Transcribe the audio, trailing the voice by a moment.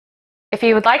If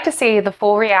you would like to see the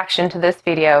full reaction to this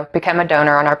video, become a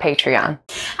donor on our Patreon.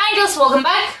 Hi Angels, welcome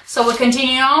back. So we're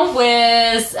continuing on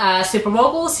with Super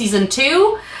Vocal Season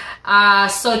 2.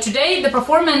 So today the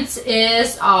performance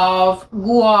is of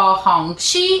Guo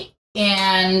Hongqi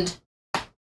and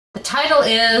the title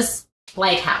is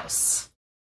Lighthouse.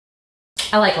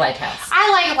 I like Lighthouse.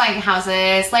 I like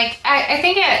lighthouses. Like, I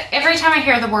think every time I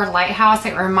hear the word lighthouse,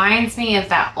 it reminds me of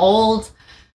that old,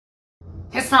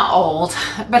 it's not old,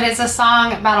 but it's a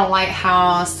song about a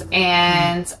lighthouse,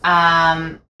 and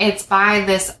it's by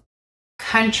this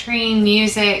country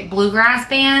music bluegrass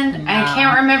band. I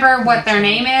can't remember what their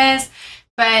name is,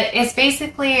 but it's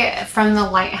basically from the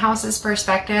lighthouse's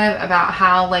perspective about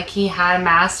how, like, he had a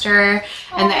master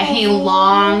and that he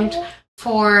longed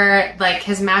for, like,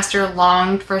 his master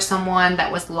longed for someone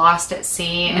that was lost at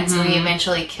sea, and so he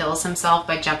eventually kills himself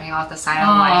by jumping off the side of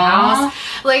the lighthouse.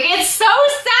 Like, it's so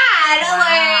sad. Wow.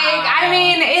 Like, I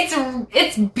mean,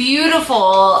 it's beautiful.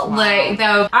 Wow. Like,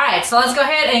 though. All right, so let's go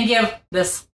ahead and give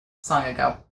this song a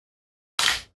go.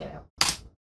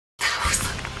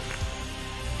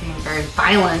 Being very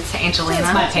violent,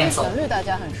 Angelina. My pencil.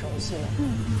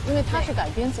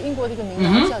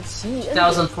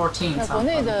 2014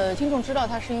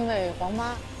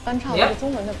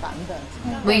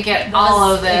 We get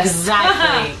all of this.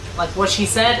 Exactly. Like what she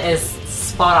said is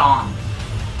spot on.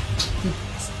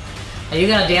 Are you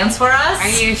gonna dance for us? Are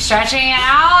you stretching it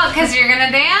out because you're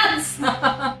gonna dance?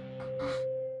 I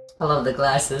love the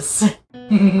glasses.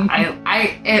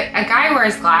 A guy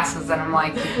wears glasses and I'm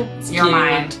like, you're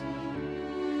mine.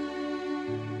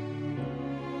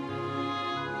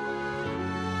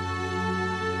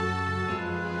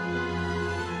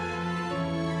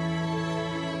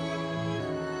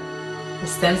 It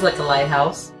stands like a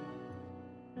lighthouse.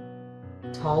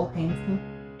 Tall, handsome.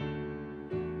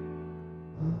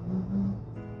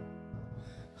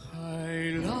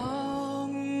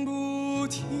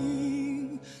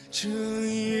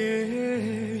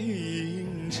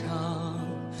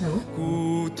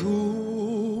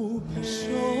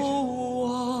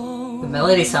 The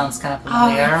melody sounds kind of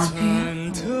familiar.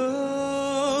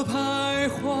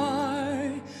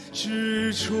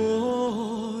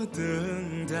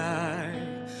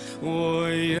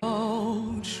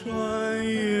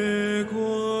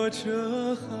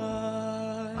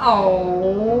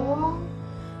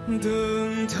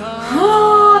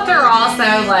 Oh, they're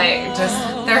also like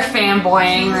they're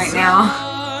fanboying right now.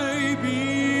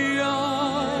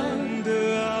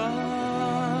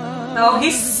 Oh,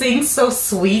 he sings so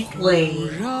sweetly.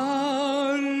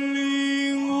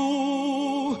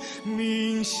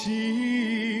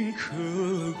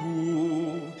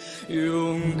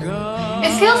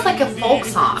 It feels like a folk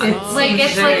song. It's like a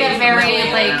very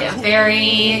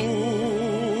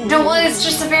well, it's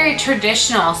just a very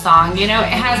traditional song, you know? It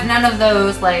has none of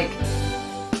those, like...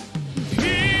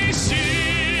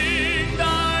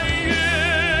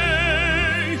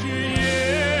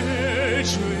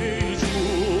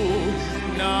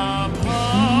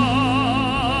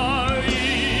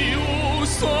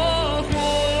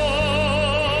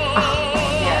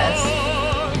 Oh, yes.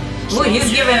 Ooh, he's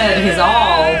giving it his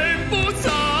all.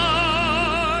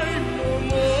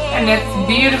 And it's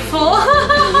beautiful.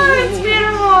 It's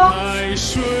beautiful.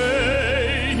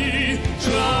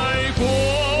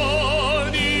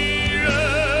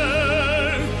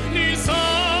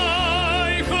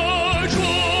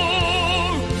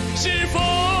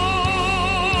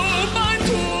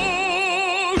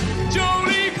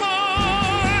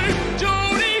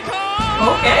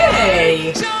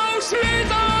 Okay.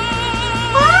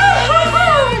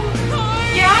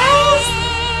 Yes.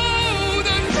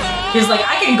 He's like,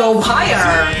 I can go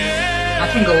higher. I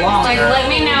can go longer. Like, let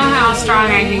me know how strong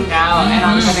I can go, and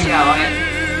I'm gonna go it.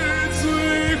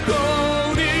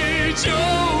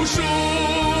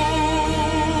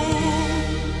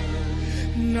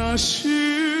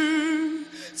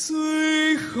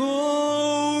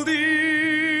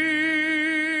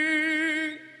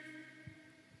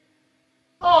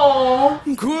 Oh.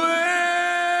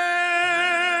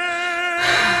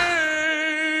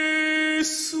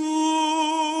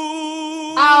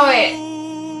 Oh, it.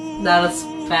 That is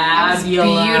fabulous.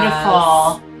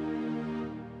 Beautiful.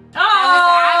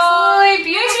 Oh, Absolutely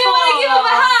beautiful. Makes me want to give him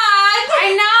a hug. I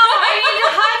know. I need to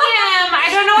hug him. I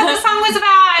don't know what the song was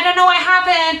about. I don't know what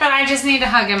happened, but I just need to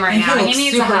hug him right now. He looks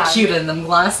needs super a hug. cute in them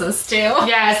glasses too.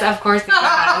 Yes, of course he does.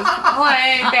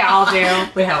 Like they all do.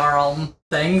 We have our own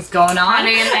things going on.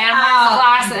 Honey,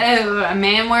 a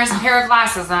man wears a pair of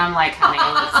glasses, and I'm like, honey,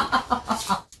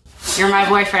 you're my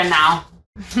boyfriend now.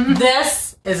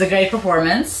 This is a great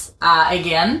performance.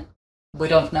 Again, we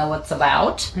don't know what's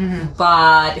about,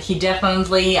 but he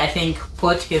definitely, I think,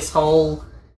 put his whole,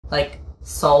 like,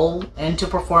 soul into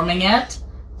performing it.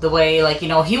 The way, like, you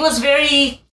know, he was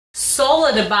very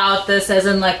solid about this, as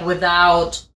in, like,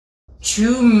 without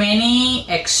too many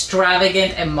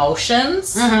extravagant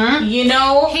emotions, you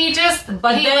know? He took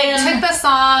the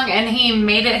song and he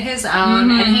made it his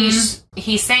own, and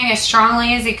he sang as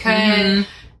strongly as he could,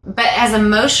 but as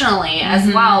emotionally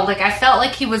as well. Like, I felt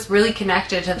like he was really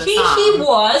connected to the song. He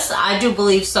was, I do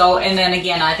believe so. And then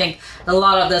again, I think a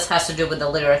lot of this has to do with the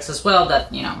lyrics as well,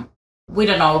 that, you know, we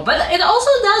don't know. But it also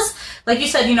does, like you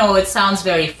said, you know, it sounds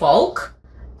very folk.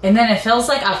 And then it feels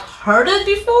like I've heard it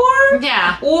before.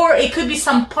 Yeah. Or it could be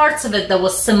some parts of it that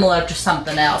was similar to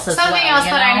something else as something else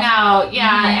that I know.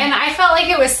 Yeah. And I felt like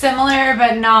it was similar,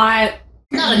 but not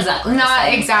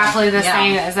exactly the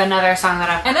same as another song that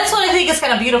I've heard. And that's what I think is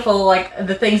kind of beautiful, like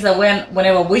the things that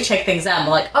whenever we check things out,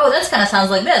 we're like, oh, that kind of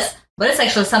sounds like this, but it's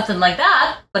actually something like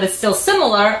that, but it's still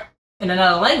similar in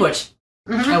another language.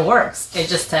 It works. It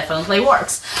just definitely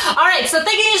works. Alright, so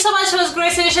thank you so much for this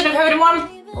great edition. If you have any more,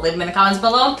 leave them in the comments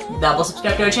below. Double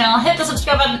subscribe to our channel, hit the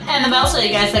subscribe button and the bell so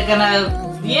you guys are gonna,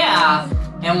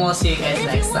 and we'll see you guys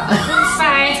next time.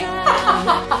 Bye.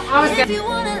 If you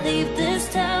wanna leave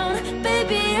this town,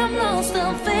 baby, I'm lost,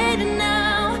 I'm fading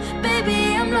now.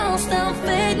 Baby, I'm lost, I'm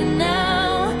fading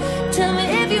now. Tell me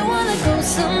if you wanna go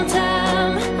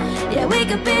sometime. Yeah, we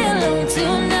could be alone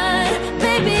tonight.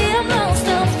 Baby, I'm lost.